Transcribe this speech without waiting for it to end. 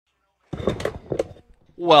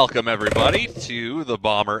Welcome, everybody, to the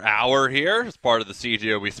Bomber Hour here as part of the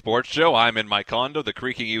CJOB Sports Show. I'm in my condo. The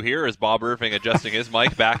creaking you hear is Bob Irving adjusting his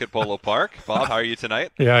mic back at Polo Park. Bob, how are you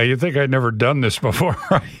tonight? Yeah, you'd think I'd never done this before.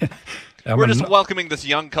 We're just welcoming this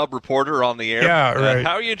young cub reporter on the air. Yeah, right.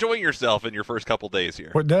 How are you enjoying yourself in your first couple days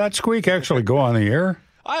here? Did that squeak actually go on the air?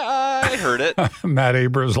 I heard it. Matt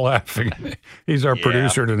Abrams laughing. He's our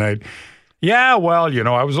producer tonight. Yeah, well,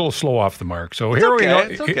 I was a little slow off the mark. So here we go.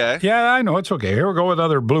 It's okay. Yeah, I know. It's okay. Here we go with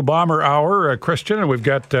another Blue Bomber Hour, Christian. And we've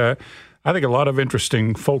got, I think, a lot of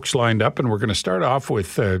interesting folks lined up. And we're going to start off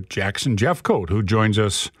with Jackson Jeffcoat, who joins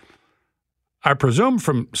us, I presume,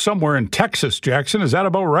 from somewhere in Texas. Jackson, is that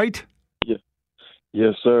about right? Yeah.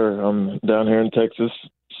 Yes, sir. I'm down here in Texas,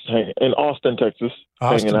 in Austin, Texas.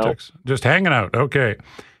 Austin, hanging out. Texas. Just hanging out. Okay.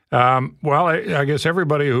 Well, I guess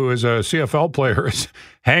everybody who is a CFL player is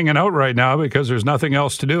hanging out right now because there's nothing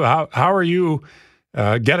else to do. How are you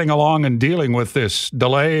getting along and dealing with this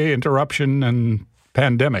delay, interruption, and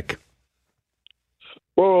pandemic?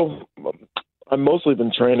 Well, I've mostly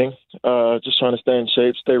been training, just trying to stay in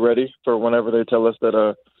shape, stay ready for whenever they tell us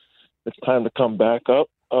that it's time to come back up.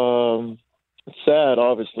 It's sad,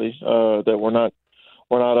 obviously, that we're not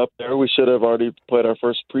up there. We should have already played our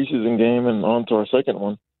first preseason game and on to our second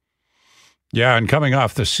one. Yeah, and coming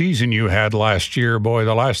off the season you had last year, boy,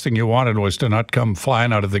 the last thing you wanted was to not come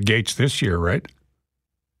flying out of the gates this year, right?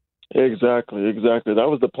 Exactly. That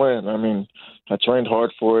was the plan. I mean, I trained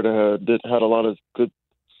hard for it. Had a lot of good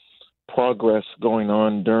progress going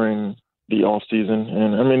on during the off season,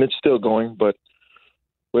 and I mean it's still going. But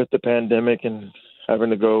with the pandemic and having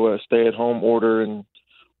to go stay at home order and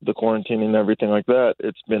the quarantine and everything like that,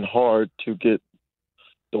 it's been hard to get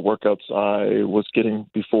the workouts I was getting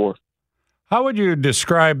before. How would you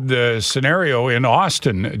describe the scenario in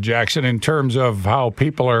Austin, Jackson, in terms of how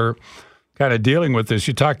people are kind of dealing with this?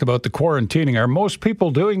 You talked about the quarantining. Are most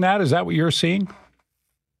people doing that? Is that what you're seeing?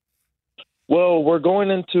 Well, we're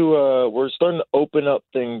starting to open up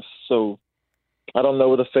things. So I don't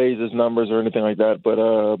know the phases, numbers, or anything like that,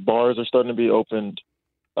 but bars are starting to be opened.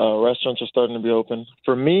 Restaurants are starting to be open.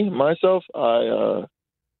 For me, myself, I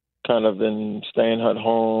kind of been staying at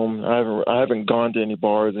home. I haven't gone to any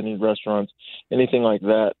bars, any restaurants, anything like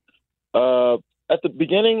that. At the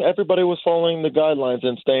beginning, everybody was following the guidelines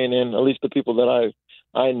and staying in, at least the people that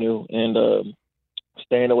I knew, and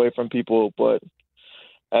staying away from people. But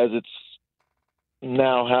as it's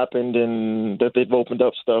now happened and that they've opened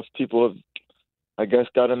up stuff, people have, I guess,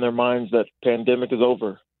 got in their minds that pandemic is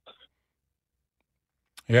over.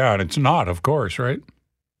 Yeah, and it's not, of course, right?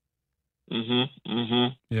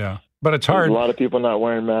 Yeah, but it's hard. There's a lot of people not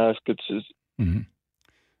wearing masks. It's just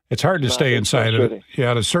it's hard to stay inside of it.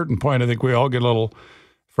 Yeah, at a certain point, I think we all get a little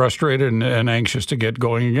frustrated and anxious to get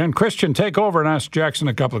going again. Christian, take over and ask Jackson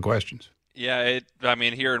a couple of questions. Yeah,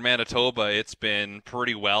 here in Manitoba, it's been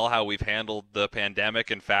pretty well how we've handled the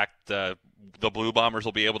pandemic. In fact, the Blue Bombers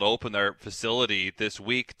will be able to open their facility this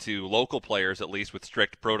week to local players, at least with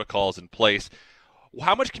strict protocols in place.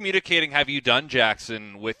 How much communicating have you done,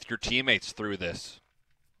 Jackson, with your teammates through this?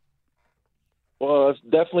 Well, I've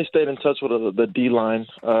definitely stayed in touch with the D-line.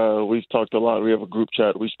 We've talked a lot. We have a group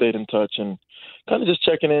chat. We stayed in touch and kind of just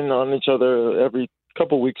checking in on each other every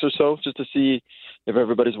couple of weeks or so just to see if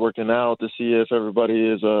everybody's working out, to see if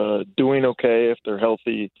everybody is doing okay, if they're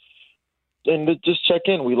healthy, and to just check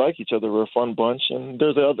in. We like each other. We're a fun bunch. And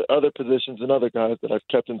there's other positions and other guys that I've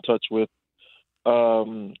kept in touch with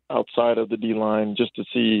outside of the D-line just to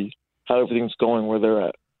see how everything's going where they're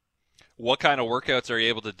at. What kind of workouts are you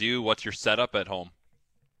able to do? What's your setup at home?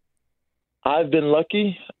 I've been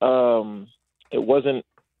lucky. It wasn't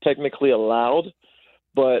technically allowed,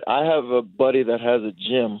 but I have a buddy that has a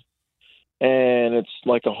gym, and it's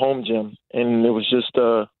like a home gym, and it was just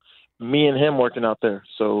me and him working out there.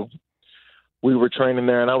 So we were training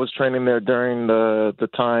there, and I was training there during the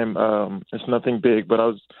time. It's nothing big, but I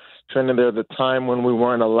was training there at the time when we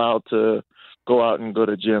weren't allowed to go out and go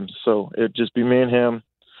to gyms. So it'd just be me and him,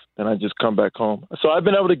 and I'd just come back home. So I've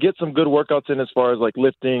been able to get some good workouts in as far as like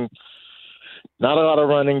lifting, not a lot of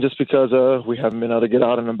running just because we haven't been able to get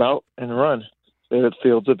out and about and run. The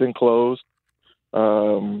fields have been closed,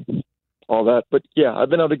 all that. But, yeah, I've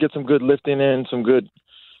been able to get some good lifting in, some good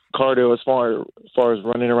cardio as far as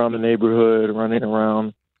running around the neighborhood, running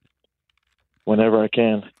around whenever I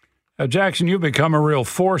can. Jackson, you've become a real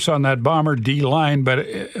force on that Bomber D-line, but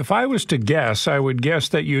if I was to guess, I would guess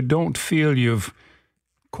that you don't feel you've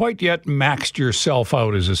quite yet maxed yourself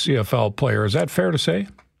out as a CFL player. Is that fair to say?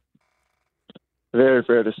 Very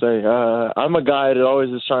fair to say. I'm a guy that always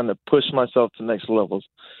is trying to push myself to next levels.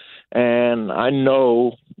 And I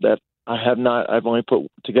know that I've only put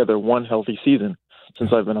together one healthy season.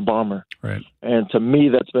 since I've been a Bomber. Right. And to me,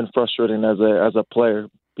 that's been frustrating as a player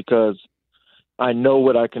because I know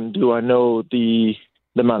what I can do. I know the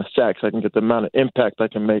amount of sacks I can get, the amount of impact I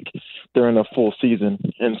can make during a full season.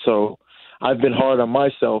 And so I've been hard on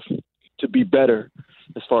myself to be better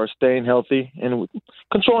as far as staying healthy and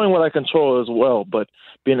controlling what I control as well, but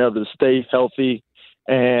being able to stay healthy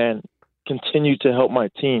and continue to help my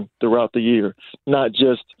team throughout the year, not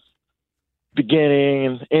just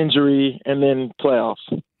beginning, injury, and then playoffs.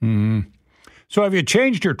 Mm-hmm. So have you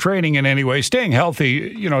changed your training in any way? Staying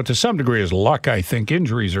healthy, to some degree is luck, I think.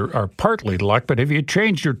 Injuries are partly luck, but have you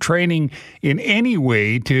changed your training in any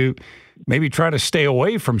way to maybe try to stay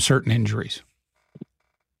away from certain injuries?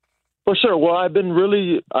 For sure. Well, I've been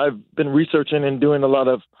researching and doing a lot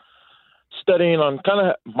of studying on kind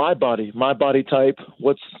of my body type,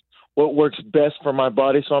 what works best for my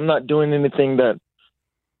body. So I'm not doing anything that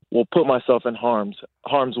will put myself in harm's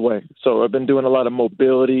way. So I've been doing a lot of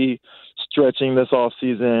mobility, stretching this off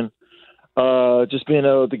season, just being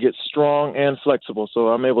able to get strong and flexible. So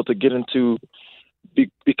I'm able to get into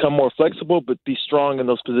become more flexible, but be strong in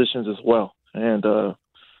those positions as well. And so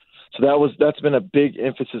that's been a big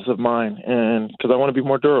emphasis of mine, and because I want to be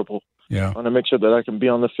more durable. Yeah, I want to make sure that I can be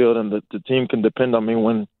on the field and that the team can depend on me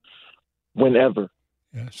whenever.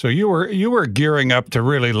 Yeah. So you were gearing up to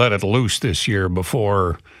really let it loose this year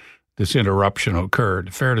before this interruption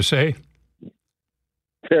occurred. Fair to say?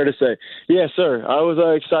 Fair to say. Yes, sir. I was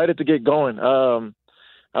excited to get going.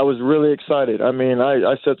 I was really excited. I mean,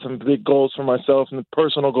 I set some big goals for myself and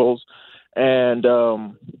personal goals, and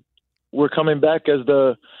we're coming back as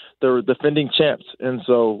the defending champs, and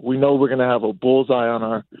so we know we're going to have a bullseye on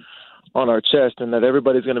our chest, and that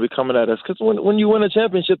everybody's going to be coming at us. Because when you win a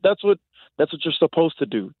championship, that's what you're supposed to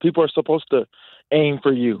do. People are supposed to aim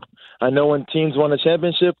for you. I know when teams won a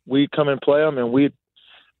championship, we come and play them, and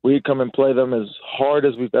we come and play them as hard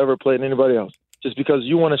as we've ever played anybody else, just because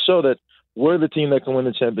you want to show that we're the team that can win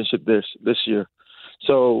the championship this year.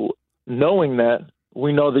 So knowing that,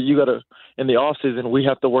 we know that in the offseason, we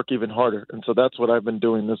have to work even harder. And so that's what I've been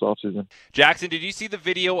doing this offseason. Jackson, did you see the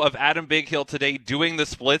video of Adam Bighill today doing the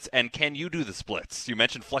splits, and can you do the splits? You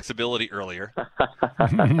mentioned flexibility earlier.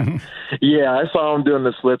 Yeah, I saw him doing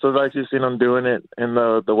the splits. I've actually seen him doing it in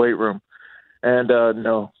the weight room. And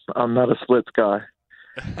no, I'm not a splits guy.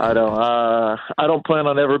 I don't plan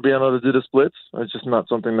on ever being able to do the splits. It's just not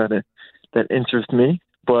something that interests me.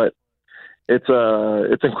 But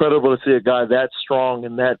it's incredible to see a guy that strong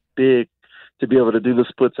and that big to be able to do the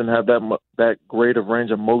splits and have that great of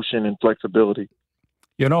range of motion and flexibility.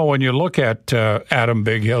 When you look at Adam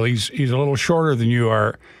Bighill, he's a little shorter than you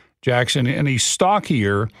are, Jackson, and he's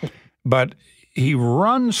stockier, but he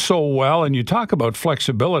runs so well. And you talk about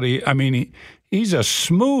flexibility. I mean, he's a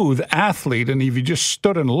smooth athlete, and if you just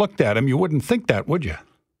stood and looked at him, you wouldn't think that, would you?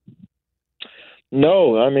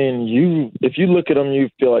 No, I mean, if you look at him, you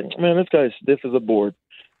feel like, man, this guy's stiff as a board.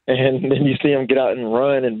 And then you see him get out and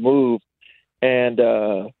run and move. And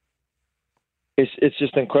it's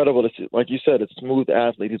just incredible to see. Like you said, it's a smooth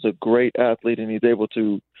athlete. He's a great athlete, and he's able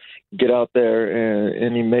to get out there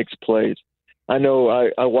and he makes plays. I know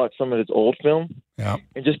I watched some of his old film. Yeah.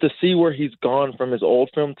 And just to see where he's gone from his old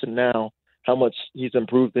film to now, how much he's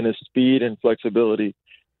improved in his speed and flexibility,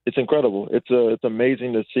 it's incredible. It's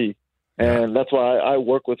amazing to see. And that's why I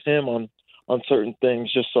work with him on certain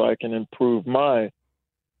things, just so I can improve my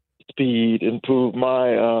speed, improve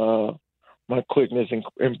my quickness, and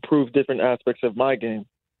improve different aspects of my game.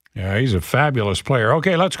 Yeah, he's a fabulous player.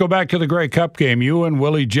 Okay, let's go back to the Grey Cup game. You and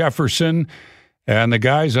Willie Jefferson and the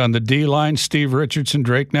guys on the D-line, Steve Richardson,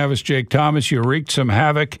 Drake Nevis, Jake Thomas, you wreaked some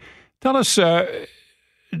havoc. Tell us,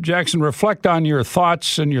 Jackson, reflect on your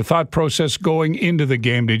thoughts and your thought process going into the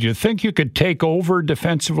game. Did you think you could take over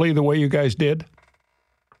defensively the way you guys did?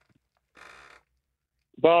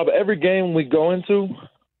 Bob, every game we go into,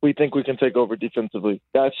 we think we can take over defensively.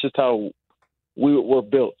 That's just how we were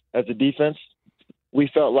built as a defense. We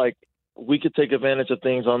felt like we could take advantage of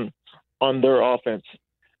things on their offense.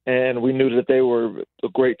 And we knew that they were a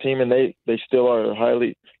great team, and they still are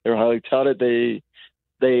highly touted.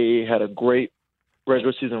 They had a great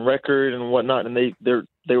regular season record and whatnot, and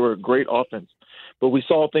they were a great offense. But we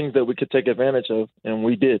saw things that we could take advantage of, and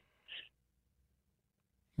we did.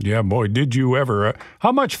 Yeah, boy, did you ever.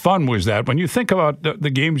 How much fun was that? When you think about the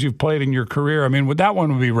games you've played in your career, I mean, that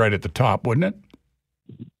one would be right at the top, wouldn't it?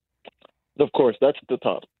 Of course, that's the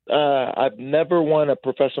top. I've never won a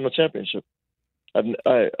professional championship of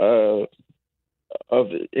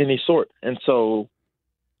any sort. And so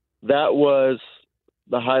that was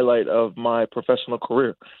the highlight of my professional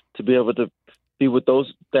career, to be able to be with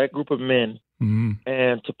that group of men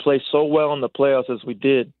And to play so well in the playoffs as we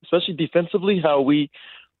did, especially defensively, how we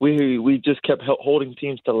just kept holding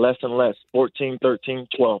teams to less and less, 14, 13,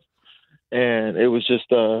 12. And it was just,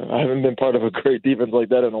 I haven't been part of a great defense like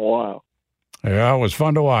that in a while. Yeah, it was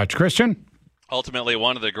fun to watch. Christian? Ultimately,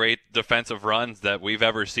 one of the great defensive runs that we've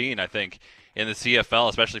ever seen, I think, in the CFL,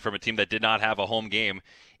 especially from a team that did not have a home game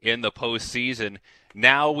in the postseason.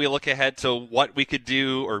 Now we look ahead to what we could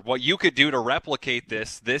do, or what you could do to replicate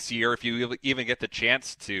this year, if you even get the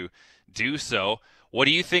chance to do so. What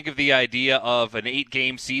do you think of the idea of an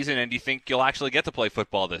 8-game season, and do you think you'll actually get to play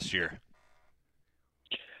football this year?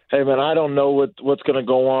 Hey, man, I don't know what's going to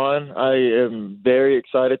go on. I am very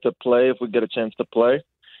excited to play if we get a chance to play.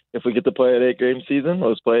 If we get to play an 8-game season,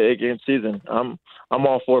 let's play an 8-game season. I'm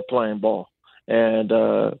all for playing ball. And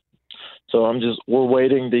so we're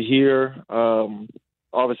waiting to hear.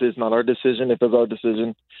 Obviously, it's not our decision. If it's our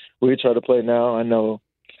decision, we try to play now. I know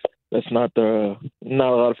that's not a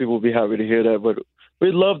lot of people will be happy to hear that, but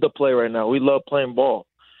we love to play right now. We love playing ball.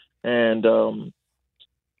 And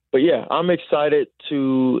but yeah, I'm excited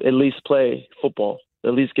to at least play football,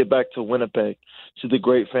 at least get back to Winnipeg, to the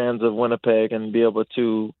great fans of Winnipeg, and be able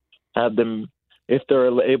to have them, if they're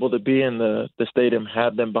able to be in the stadium,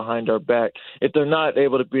 have them behind our back. If they're not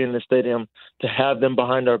able to be in the stadium, to have them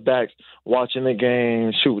behind our backs watching the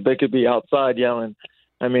game. Shoot, they could be outside yelling.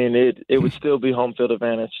 I mean, it would still be home field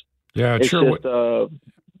advantage. Yeah, it's sure. Just, go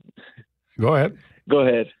ahead. Go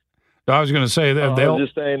ahead. I was going to say that I was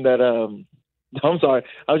just saying that. I'm sorry.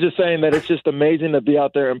 I was just saying that it's just amazing to be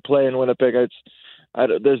out there and play in Winnipeg.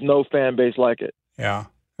 There's no fan base like it. Yeah.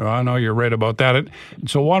 Well, I know you're right about that.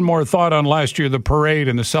 So one more thought on last year, the parade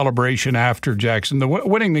and the celebration after Jackson.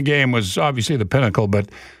 Winning the game was obviously the pinnacle, but,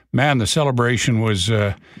 man, the celebration was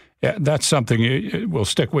that's something it will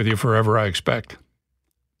stick with you forever, I expect.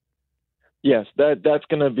 Yes, that's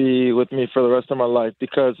going to be with me for the rest of my life,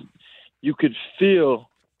 because you could feel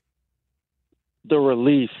the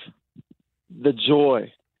relief, the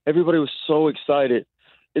joy. Everybody was so excited.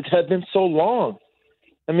 It had been so long.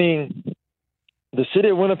 I mean, the city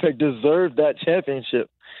of Winnipeg deserved that championship.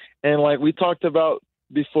 And like we talked about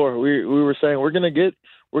before, we were saying we're going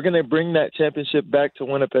to bring that championship back to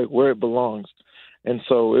Winnipeg where it belongs. And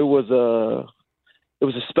so it was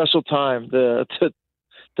a special time to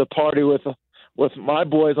party with my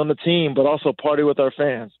boys on the team, but also party with our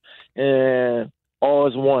fans, and all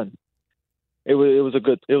as one. It was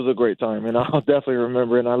a great time, and I'll definitely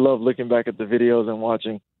remember it. And I love looking back at the videos and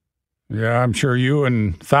watching. Yeah, I'm sure you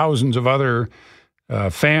and thousands of other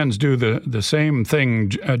fans do the same thing,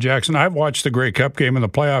 Jackson. I've watched the Grey Cup game and the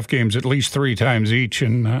playoff games at least 3 times each,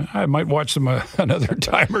 and I might watch them another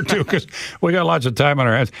time or two because we got lots of time on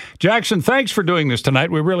our hands. Jackson, thanks for doing this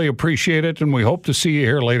tonight. We really appreciate it, and we hope to see you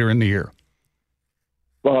here later in the year.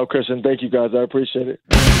 Well, Christian, thank you, guys. I appreciate it.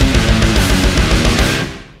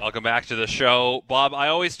 Welcome back to the show. Bob, I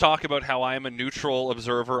always talk about how I am a neutral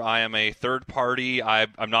observer. I am a third party.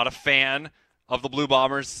 I'm not a fan of the Blue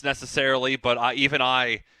Bombers necessarily, but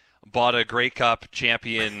I bought a Grey Cup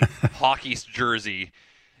champion hockey jersey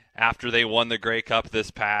after they won the Grey Cup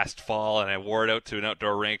this past fall, and I wore it out to an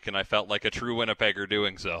outdoor rink, and I felt like a true Winnipegger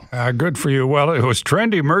doing so. Good for you. Well, it was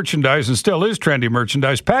trendy merchandise and still is trendy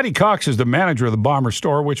merchandise. Patty Cox is the manager of the Bomber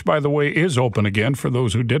store, which, by the way, is open again for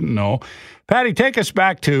those who didn't know. Patty, take us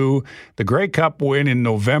back to the Grey Cup win in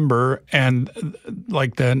November, and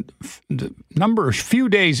like the few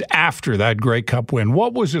days after that Grey Cup win.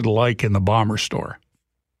 What was it like in the Bomber store?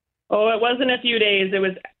 Oh, it wasn't a few days. It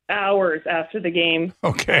was hours after the game.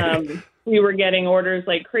 Okay. We were getting orders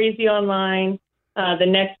like crazy online. The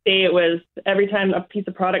next day, it was every time a piece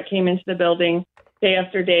of product came into the building, day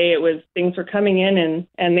after day, things were coming in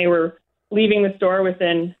and they were leaving the store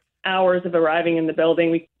within hours of arriving in the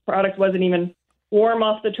building. Product wasn't even warm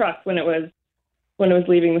off the truck when it was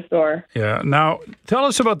leaving the store. Yeah. Now, tell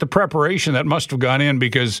us about the preparation that must have gone in,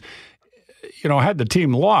 because had the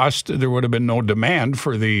team lost, there would have been no demand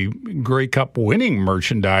for the Grey Cup winning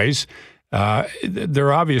merchandise.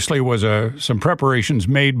 There obviously was some preparations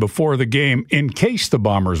made before the game in case the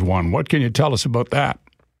Bombers won. What can you tell us about that?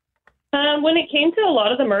 When it came to a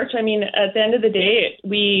lot of the merch, I mean, at the end of the day,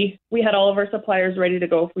 we had all of our suppliers ready to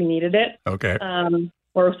go if we needed it. Okay.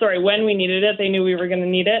 When we needed it, they knew we were going to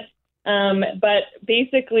need it. But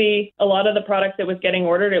basically, a lot of the product that was getting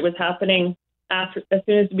ordered, it was happening as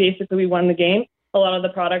soon as basically we won the game. A lot of the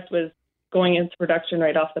product was going into production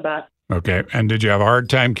right off the bat. Okay. And did you have a hard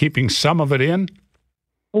time keeping some of it in?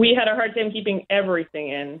 We had a hard time keeping everything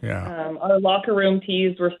in. Yeah. Our locker room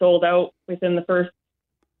tees were sold out within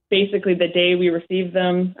basically the day we received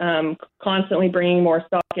them, constantly bringing more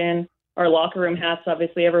stock in. our locker room hats.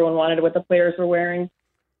 Obviously, everyone wanted what the players were wearing,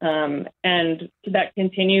 and that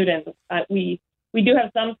continued. And we do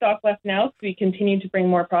have some stock left now, so we continue to bring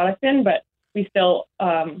more product in, but we still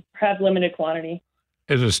have limited quantity.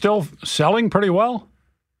 Is it still selling pretty well?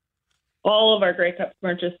 All of our Grey Cup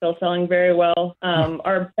merch is still selling very well.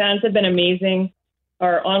 Our fans have been amazing.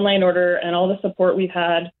 Our online order and all the support we've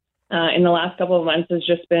had in the last couple of months has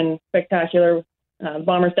just been spectacular.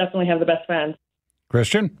 Bombers definitely have the best fans.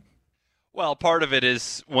 Christian? Well, part of it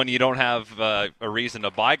is when you don't have a reason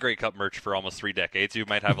to buy Grey Cup merch for almost 3 decades, you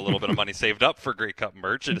might have a little bit of money saved up for Grey Cup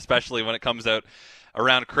merch, and especially when it comes out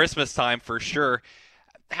around Christmas time for sure.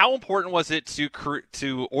 How important was it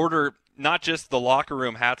to order not just the locker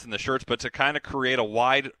room hats and the shirts, but to kind of create a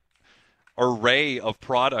wide array of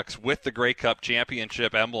products with the Grey Cup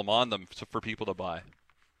championship emblem on them for people to buy?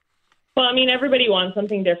 Well, I mean, everybody wants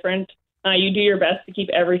something different. You do your best to keep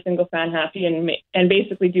every single fan happy and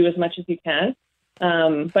basically do as much as you can.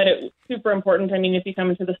 But it's super important. I mean, if you come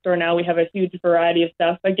into the store now, we have a huge variety of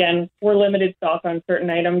stuff. Again, we're limited stock on certain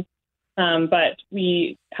items, but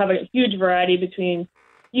we have a huge variety between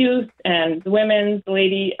youth and women's,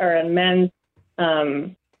 and men's,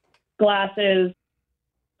 glasses,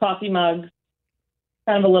 coffee mugs,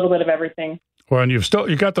 kind of a little bit of everything. Well, and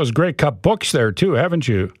you got those Grey Cup books there too, haven't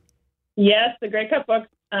you? Yes, the Grey Cup books.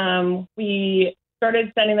 We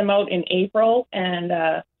started sending them out in April, and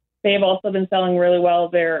they've also been selling really well.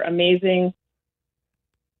 They're amazing,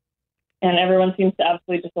 and everyone seems to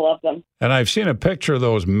absolutely just love them. And I've seen a picture of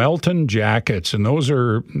those Melton jackets, and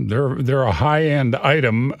they're a high-end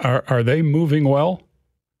item. Are they moving well?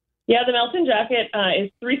 Yeah, the Melton jacket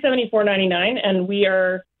is $374.99, and we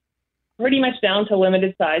are pretty much down to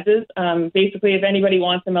limited sizes. Basically, if anybody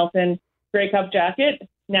wants a Melton Grey Cup jacket,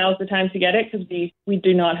 now's the time to get it because we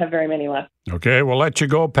do not have very many left. Okay, we'll let you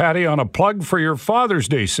go, Patty, on a plug for your Father's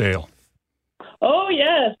Day sale. Oh,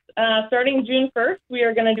 yes. Starting June 1st, we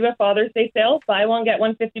are going to do a Father's Day sale. Buy one, get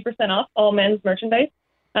one 50% off all men's merchandise.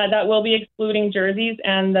 That will be excluding jerseys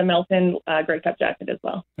and the Melton Grey Cup jacket as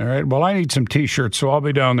well. All right. Well, I need some T-shirts, so I'll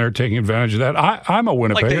be down there taking advantage of that. I'm a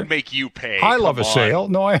Winnipegger. Like they make you pay. I love a sale.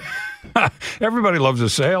 No, everybody loves a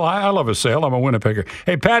sale. I love a sale. I'm a Winnipegger.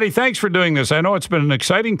 Hey, Patty, thanks for doing this. I know it's been an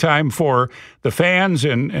exciting time for the fans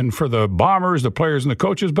and for the Bombers, the players and the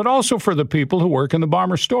coaches, but also for the people who work in the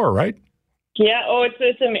Bomber store, right? Yeah. Oh,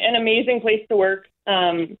 it's an amazing place to work.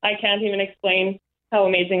 I can't even explain how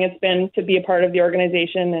amazing it's been to be a part of the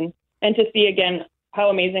organization and to see, again, how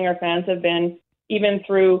amazing our fans have been, even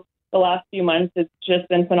through the last few months. It's just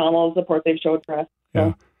been phenomenal support they've showed for us. So.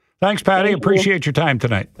 Yeah. Thanks, Patty. Appreciate your time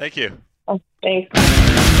tonight. Thank you. Oh, thanks.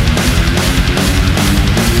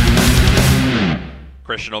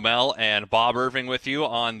 Christian O'Mell and Bob Irving with you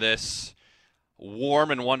on this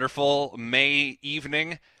warm and wonderful May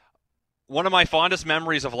evening. One of my fondest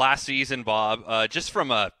memories of last season, Bob, just from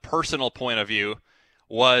a personal point of view,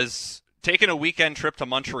 was taking a weekend trip to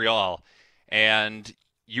Montreal, and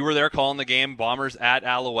you were there calling the game, Bombers at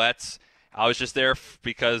Alouettes. I was just there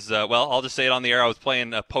because, I'll just say it on the air, I was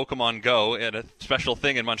playing Pokemon Go at a special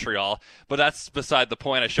thing in Montreal, but that's beside the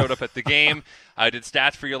point. I showed up at the game, I did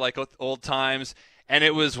stats for you like old times, and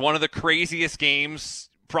it was one of the craziest games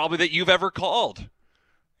probably that you've ever called.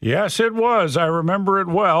 Yes, it was. I remember it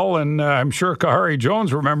well, and I'm sure Khari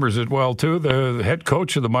Jones remembers it well, too. The head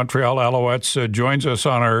coach of the Montreal Alouettes joins us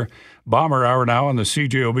on our Bomber Hour now on the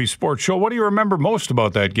CJOB Sports Show. What do you remember most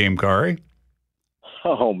about that game, Khari?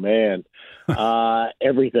 Oh, man.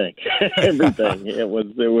 Everything. Everything. It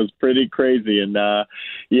was pretty crazy. And, I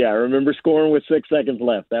remember scoring with 6 seconds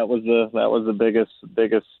left. That was the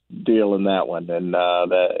biggest deal in that one. And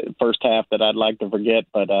the first half that I'd like to forget,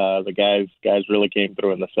 but the guys really came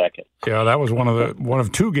through in the second. Yeah, that was one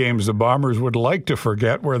of 2 games the Bombers would like to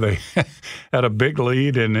forget, where they had a big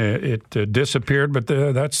lead and it disappeared. But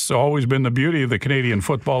that's always been the beauty of the Canadian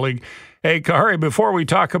Football League. Hey, Khari, before we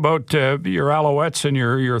talk about your Alouettes and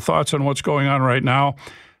your thoughts on what's going on right now,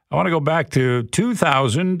 I want to go back to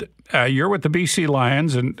 2000. You're with the BC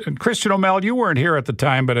Lions, and Christian O'Mell, you weren't here at the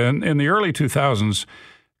time, but in the early 2000s,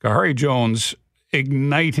 Khari Jones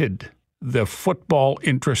ignited the football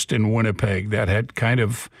interest in Winnipeg that had kind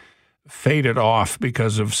of faded off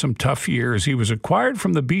because of some tough years. He was acquired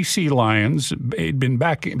from the BC Lions. He'd been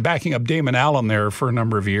backing up Damon Allen there for a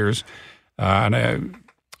number of years.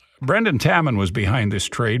 Brendan Taman was behind this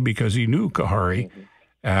trade because he knew Khari.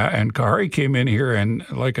 And Khari came in here, and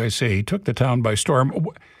like I say, he took the town by storm.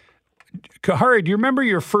 Khari, do you remember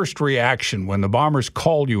your first reaction when the Bombers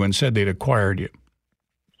called you and said they'd acquired you?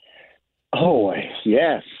 Oh,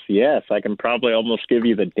 yes. I can probably almost give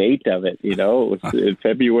you the date of it. You know, it was in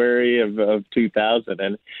February of 2000.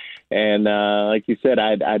 And, And like you said,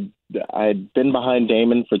 I'd been behind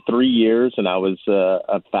Damon for 3 years, and I was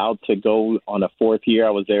about to go on a fourth year.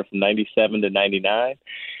 I was there from 97 to 99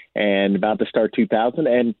 and about to start 2000.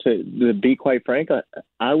 And to be quite frank,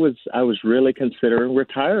 I was really considering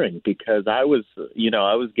retiring because I was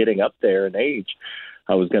getting up there in age.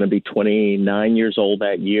 I was going to be 29 years old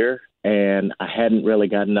that year, and I hadn't really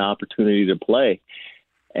gotten the opportunity to play.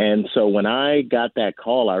 And so when I got that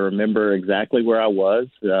call, I remember exactly where I was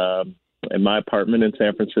in my apartment in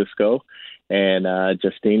San Francisco, and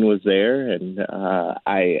Justine was there, and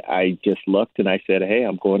I just looked and I said, "Hey,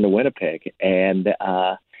 I'm going to Winnipeg," and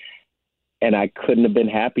I couldn't have been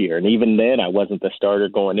happier. And even then, I wasn't the starter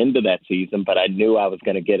going into that season, but I knew I was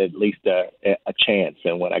going to get at least a chance.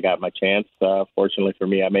 And when I got my chance, fortunately for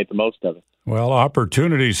me, I made the most of it. Well,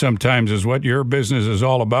 opportunity sometimes is what your business is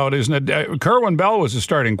all about, isn't it? Kerwin Bell was the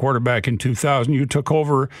starting quarterback in 2000. You took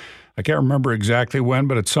over, I can't remember exactly when,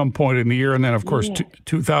 but at some point in the year. And then, of course,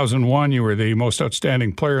 2001, you were the most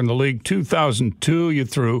outstanding player in the league. 2002, you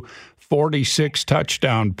threw 46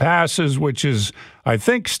 touchdown passes, which is, I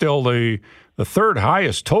think, still the third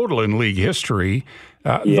highest total in league history.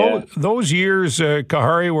 Those years,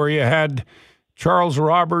 Khari, where you had Charles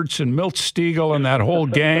Roberts and Milt Stegall and that whole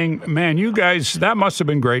gang, man, you guys, that must have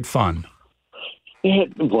been great fun.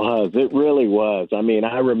 It was. It really was. I mean,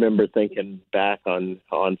 I remember thinking back on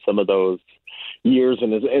some of those years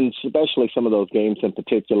and especially some of those games in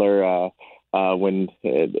particular when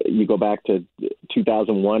you go back to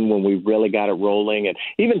 2001 when we really got it rolling, and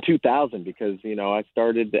even 2000 because, I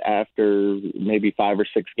started after maybe 5 or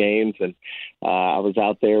 6 games, and I was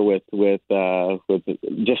out there with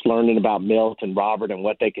just learning about Milt and Robert and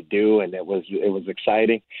what they could do, and it was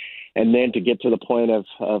exciting. And then to get to the point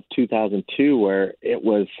of 2002 where it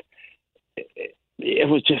was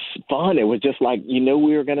just fun. It was just like, we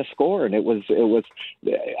were going to score. And it was,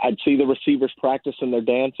 I'd see the receivers practicing their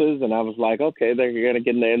dances, and I was like, okay, they're going to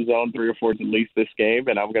get in the end zone 3 or 4 at least this game,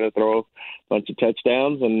 and I'm going to throw a bunch of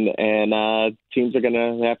touchdowns, and teams are going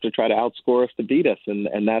to have to try to outscore us to beat us.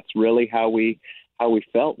 And that's really how we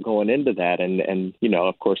felt going into that. And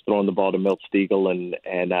of course, throwing the ball to Milt Stegall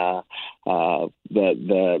and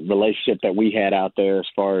the relationship that we had out there as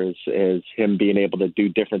far as him being able to do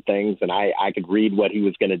different things. And I could read what he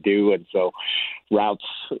was going to do. And so routes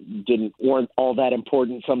weren't all that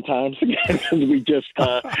important sometimes. we just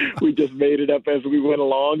made it up as we went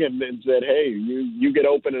along and said, hey, you get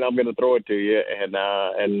open and I'm going to throw it to you. And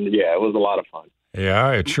yeah, it was a lot of fun.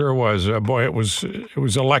 Yeah, it sure was. Boy, it was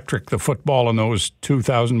electric, the football in those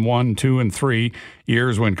 2001, 2, and 3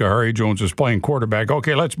 years when Khari Jones was playing quarterback.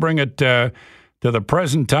 Okay, let's bring it to the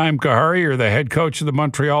present time. Khari, you're the head coach of the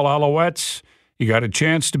Montreal Alouettes. You got a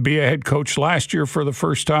chance to be a head coach last year for the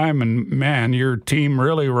first time, and, man, your team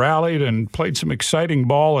really rallied and played some exciting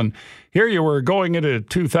ball. And here you were going into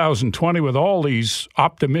 2020 with all these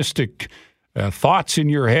optimistic thoughts in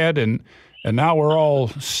your head, and now we're all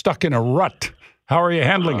stuck in a rut. How are you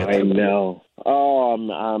handling it? I know. Oh,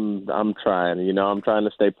 I'm trying. I'm trying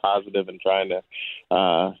to stay positive and trying to,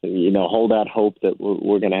 hold out hope that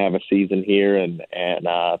we're going to have a season here and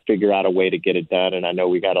figure out a way to get it done. And I know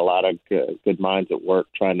we got a lot of good minds at work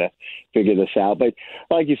trying to figure this out. But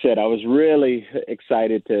like you said, I was really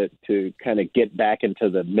excited to kind of get back into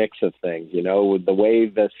the mix of things. With the way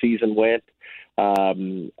the season went.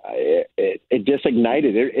 It just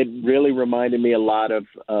ignited. It really reminded me a lot of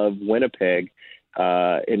Winnipeg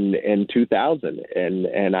in 2000,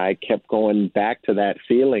 and I kept going back to that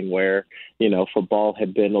feeling where football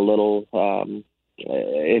had been a little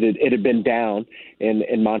it had been down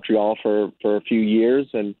in Montreal for a few years,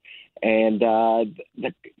 and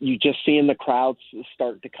you just seeing the crowds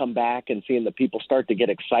start to come back and seeing the people start to get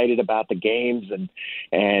excited about the games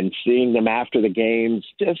and seeing them after the games,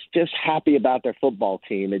 just happy about their football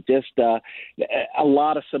team. It just a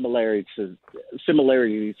lot of similarities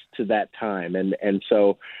to that time. And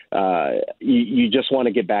so you just want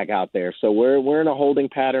to get back out there. So we're in a holding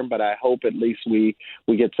pattern, but I hope at least we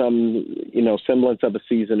get some, semblance of a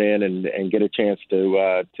season in and get a chance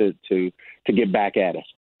to get back at it.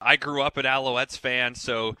 I grew up an Alouettes fan,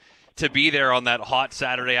 so to be there on that hot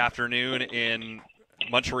Saturday afternoon in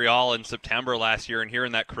Montreal in September last year and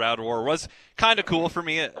hearing that crowd roar was kind of cool for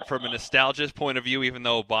me from a nostalgia point of view, even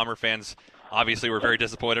though Bomber fans obviously were very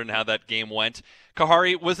disappointed in how that game went.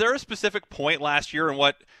 Khari, was there a specific point last year in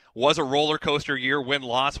what was a roller coaster year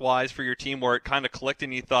win-loss wise for your team where it kind of clicked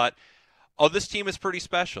and you thought, oh, this team is pretty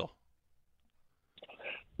special?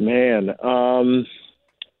 Man,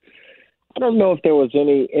 I don't know if there was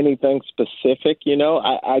anything specific.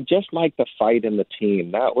 I just like the fight in the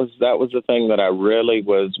team. That was the thing that I really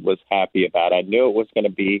was happy about. I knew it was going to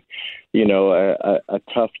be, a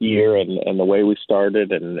tough year, and the way we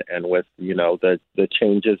started, and with the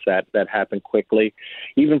changes that happened quickly,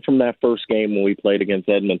 even from that first game when we played against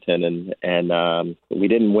Edmonton, and we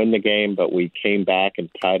didn't win the game, but we came back and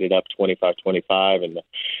tied it up 25-25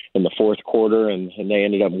 in the fourth quarter, and they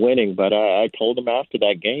ended up winning. But I told them after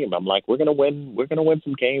that game, I'm like, we're going to win. We're going to win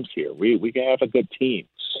some games here. We have a good team.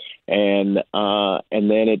 And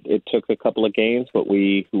then it took a couple of games, but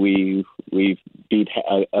we beat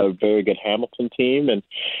a very good Hamilton team, and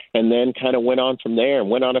then kind of went on from there and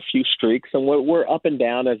went on a few streaks. And we're up and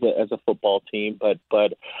down as a football team,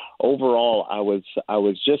 but overall, I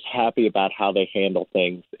was just happy about how they handle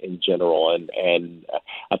things in general, and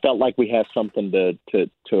I felt like we have something to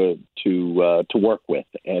work with,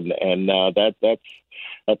 and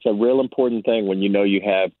that's a real important thing when you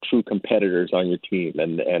have true competitors on your team,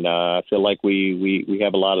 and I feel like we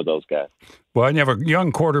have a lot of those guys. Well, and you have a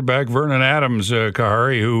young quarterback, Vernon Adams,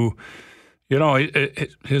 Khari, who,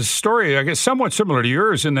 his story, I guess, somewhat similar to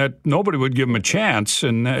yours in that nobody would give him a chance,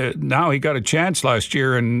 and now he got a chance last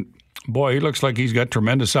year, and boy, he looks like he's got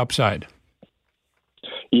tremendous upside.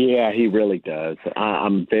 Yeah, he really does.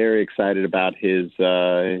 I'm very excited about his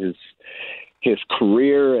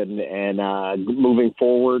career and moving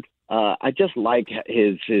forward. I just like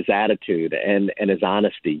his attitude and his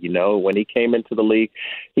honesty. When he came into the league,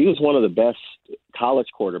 he was one of the best college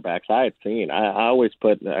quarterbacks I had seen.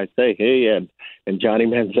 I say he and Johnny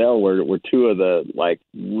Manziel were two of the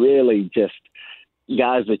really just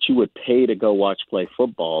guys that you would pay to go watch play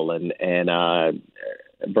football, and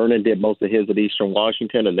Vernon did most of his at Eastern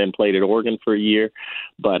Washington and then played at Oregon for a year.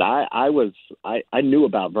 But I knew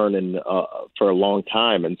about Vernon for a long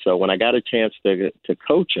time, and so when I got a chance to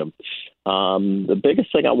coach him, the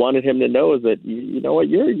biggest thing I wanted him to know is that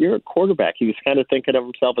you're a quarterback. He was kind of thinking of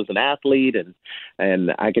himself as an athlete,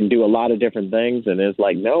 and I can do a lot of different things. And it's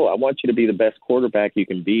like, no, I want you to be the best quarterback you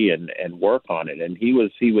can be, and work on it. And he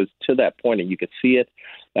was to that point, and you could see it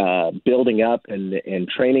building up in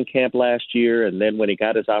training camp last year, and then when he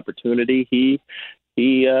got his opportunity, he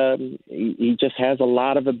just has a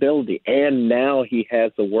lot of ability, and now he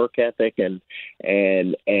has the work ethic and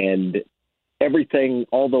everything,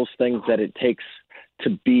 all those things that it takes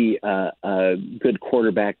to be a good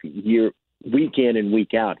quarterback week in and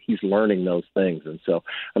week out. He's learning those things, and so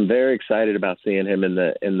I'm very excited about seeing him in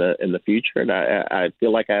the future. And I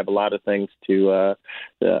feel like I have a lot of things to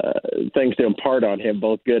impart on him,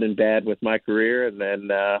 both good and bad, with my career, and then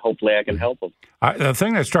hopefully I can help him. The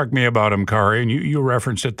thing that struck me about him, Khari, and you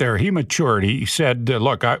referenced it there, he matured. He said,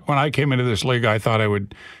 "Look, when I came into this league, I thought I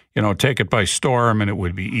would, take it by storm and it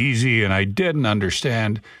would be easy, and I didn't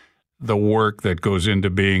understand the work that goes into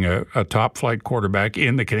being a top-flight quarterback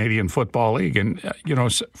in the Canadian Football League." And,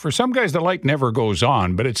 for some guys, the light never goes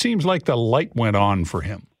on, but it seems like the light went on for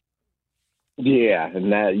him. Yeah,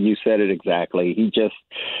 and that you said it exactly. He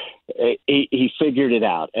figured it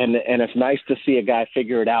out, and it's nice to see a guy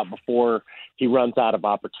figure it out before he runs out of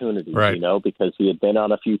opportunities. Right. Because he had been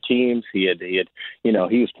on a few teams. He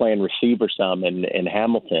was playing receiver some in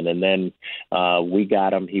Hamilton, and then we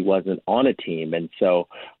got him. He wasn't on a team, and so.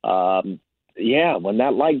 When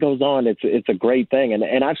that light goes on, it's a great thing,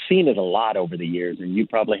 and I've seen it a lot over the years, and you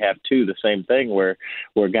probably have too. The same thing where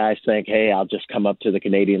guys think, "Hey, I'll just come up to the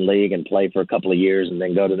Canadian League and play for a couple of years, and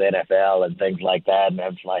then go to the NFL and things like that." And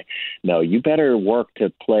it's like, no, you better work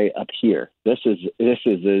to play up here. This is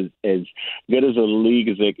as good as a league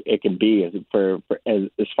as it can be as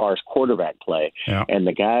far as quarterback play. Yeah. And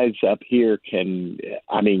the guys up here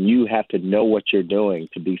you have to know what you're doing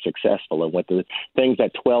to be successful, and what the things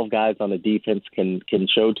that 12 guys on the defense can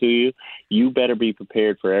show to you. You better be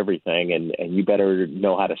prepared for everything, and you better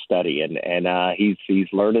know how to study. And he's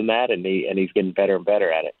learning that, and he's getting better and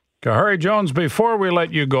better at it. Khari Jones, before we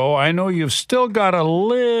let you go, I know you've still got a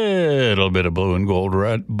little bit of blue and gold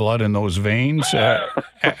red blood in those veins.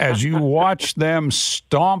 As you watched them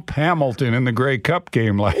stomp Hamilton in the Grey Cup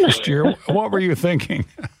game last year, what were you thinking?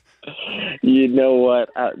 You know what?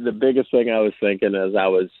 The biggest thing I was thinking is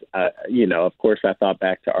of course, I thought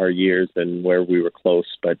back to our years and where we were close,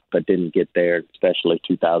 but didn't get there, especially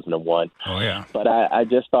 2001. Oh, yeah. But I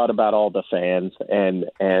just thought about all the fans and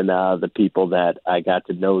the people that I got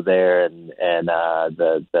to know there, and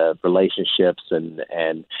the relationships,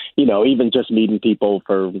 and even just meeting people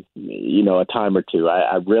for a time or two.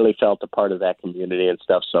 I really felt a part of that community and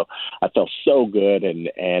stuff. So I felt so good, and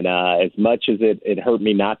as much as it hurt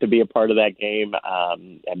me not to be a part part of that game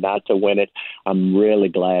and not to win it. I'm really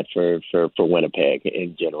glad for Winnipeg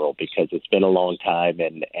in general, because it's been a long time,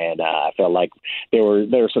 and I felt like there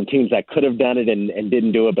were some teams that could have done it and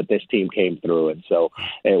didn't do it, but this team came through, and so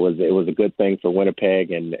it was a good thing for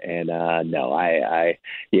Winnipeg. And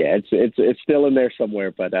it's still in there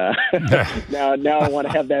somewhere, but now I want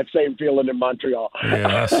to have that same feeling in Montreal.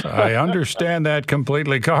 Yes, I understand that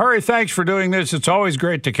completely. Khari, thanks for doing this. It's always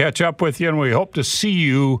great to catch up with you, and we hope to see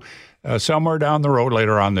you somewhere down the road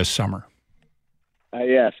later on this summer.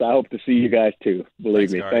 Yes, I hope to see you guys too.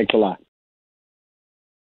 Believe me. Khari. Thanks a lot.